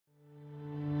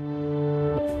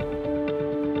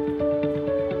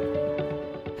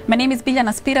My name is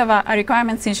Biljana Spirava, a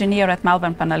requirements engineer at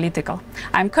Malvern Analytical.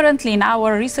 I'm currently in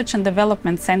our Research and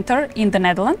Development Center in the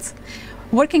Netherlands,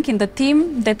 working in the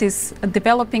team that is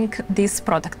developing this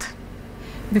product.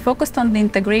 We focused on the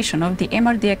integration of the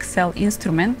MRD XL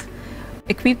instrument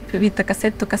equipped with a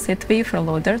cassette-to-cassette wafer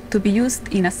loader to be used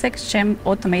in a SECS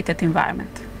automated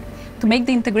environment. To make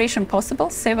the integration possible,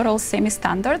 several SEMI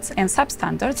standards and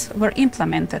substandards were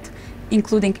implemented,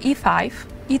 including E5,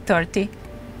 E30,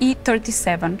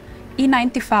 E37,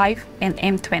 E95, and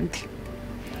M20.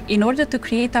 In order to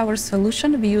create our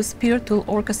solution, we use Peer Tool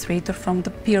Orchestrator from the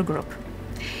peer group.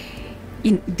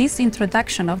 In this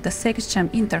introduction of the SECS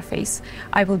interface,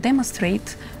 I will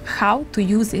demonstrate how to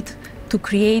use it to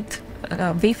create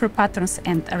wafer patterns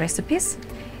and recipes,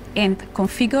 and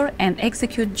configure and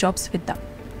execute jobs with them.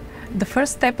 The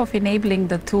first step of enabling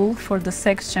the tool for the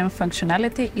SECS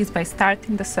functionality is by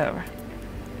starting the server.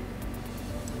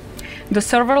 The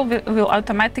server will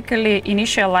automatically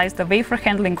initialize the wafer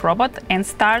handling robot and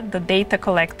start the data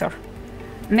collector.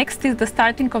 Next is the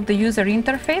starting of the user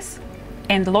interface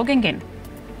and logging in.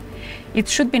 It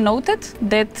should be noted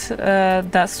that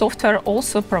the software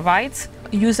also provides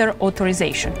user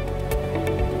authorization.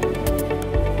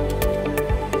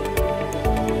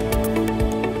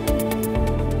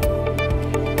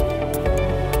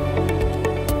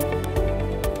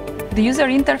 The user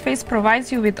interface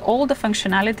provides you with all the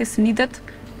functionalities needed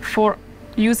for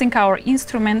using our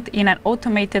instrument in an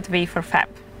automated wafer fab.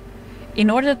 In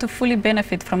order to fully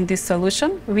benefit from this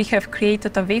solution, we have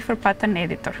created a wafer pattern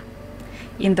editor.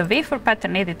 In the wafer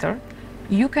pattern editor,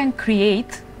 you can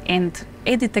create and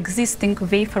edit existing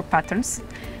wafer patterns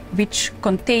which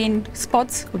contain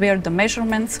spots where the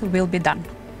measurements will be done.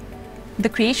 The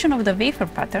creation of the wafer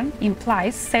pattern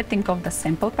implies setting of the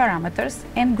sample parameters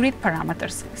and grid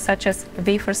parameters, such as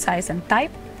wafer size and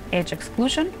type, edge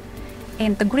exclusion,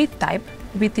 and the grid type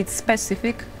with its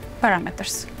specific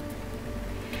parameters.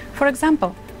 For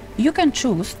example, you can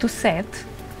choose to set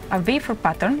a wafer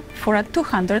pattern for a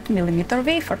 200 mm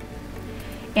wafer,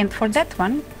 and for that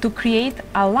one to create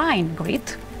a line grid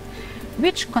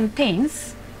which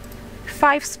contains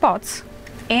 5 spots,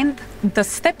 and the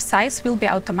step size will be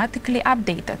automatically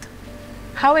updated.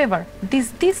 However,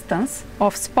 this distance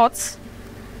of spots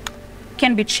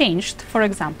can be changed, for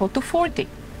example, to 40.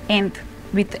 And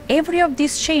with every of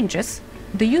these changes,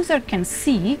 the user can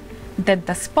see that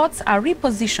the spots are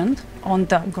repositioned on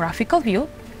the graphical view,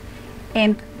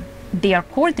 and their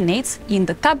coordinates in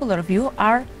the tabular view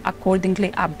are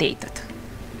accordingly updated.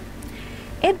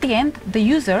 At the end, the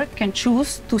user can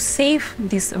choose to save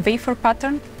this wafer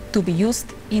pattern to be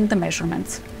used in the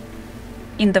measurements.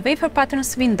 In the wafer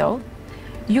patterns window,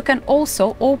 you can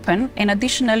also open and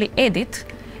additionally edit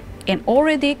an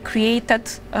already created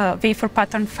wafer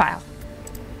pattern file.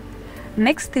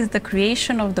 Next is the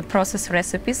creation of the process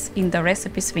recipes in the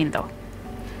recipes window.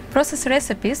 Process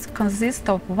recipes consist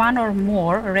of one or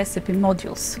more recipe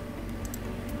modules.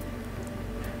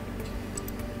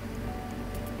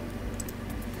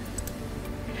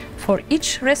 For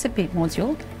each recipe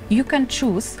module, you can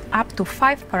choose up to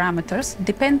 5 parameters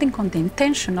depending on the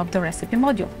intention of the recipe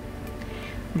module: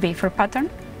 wafer pattern,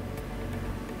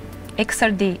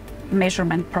 XRD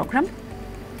measurement program,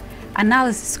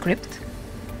 analysis script,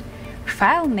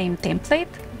 file name template,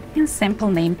 and sample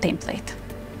name template.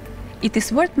 It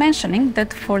is worth mentioning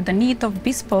that for the need of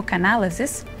bespoke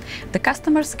analysis, the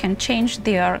customers can change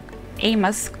their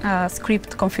AMAS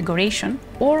script configuration,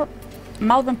 or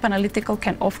Malvern Analytical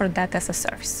can offer that as a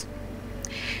service.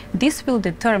 This will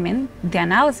determine the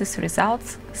analysis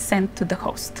results sent to the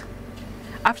host.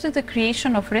 After the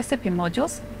creation of recipe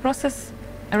modules, process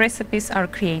recipes are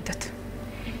created.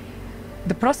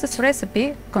 The process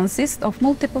recipe consists of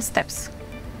multiple steps.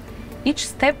 Each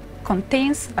step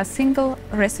contains a single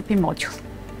recipe module.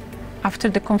 After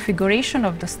the configuration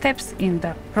of the steps in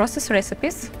the process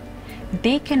recipes,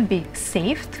 they can be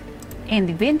saved and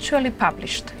eventually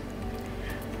published.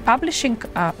 Publishing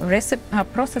a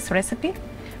process recipe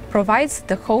provides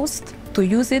the host to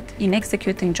use it in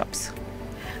executing jobs.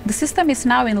 The system is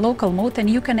now in local mode and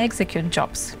you can execute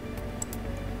jobs.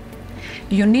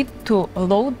 You need to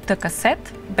load the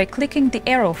cassette by clicking the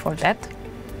arrow for that,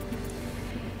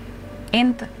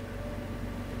 and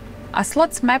a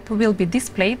slots map will be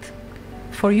displayed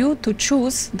for you to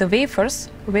choose the wafers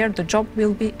where the job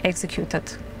will be executed.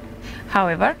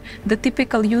 However, the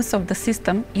typical use of the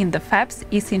system in the fabs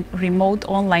is in remote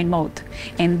online mode,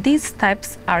 and these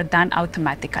steps are done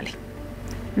automatically.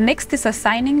 Next is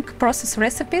assigning process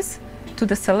recipes to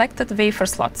the selected wafer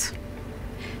slots.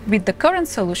 With the current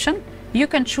solution, you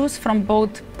can choose from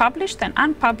both published and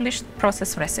unpublished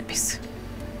process recipes.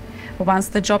 Once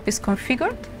the job is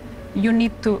configured, you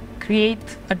need to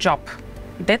create a job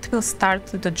that will start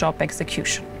the job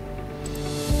execution.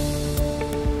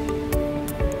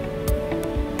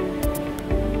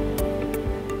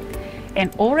 An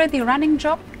already running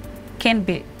job can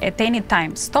be at any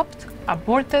time stopped,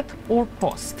 aborted, or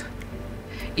paused.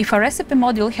 If a recipe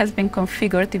module has been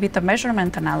configured with a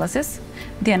measurement analysis,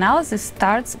 the analysis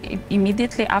starts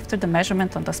immediately after the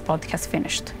measurement on the spot has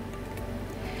finished.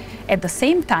 At the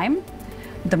same time,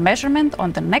 the measurement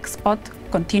on the next spot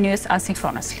continues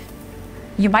asynchronously.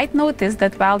 You might notice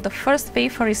that while the first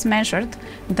wafer is measured,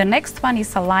 the next one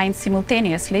is aligned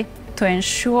simultaneously to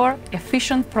ensure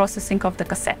efficient processing of the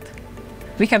cassette.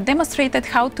 We have demonstrated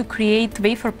how to create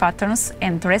wafer patterns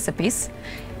and recipes,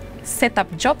 set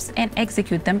up jobs and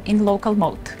execute them in local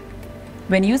mode.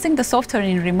 When using the software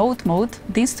in remote mode,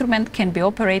 the instrument can be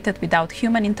operated without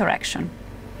human interaction.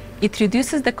 It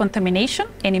reduces the contamination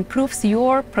and improves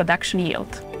your production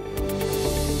yield.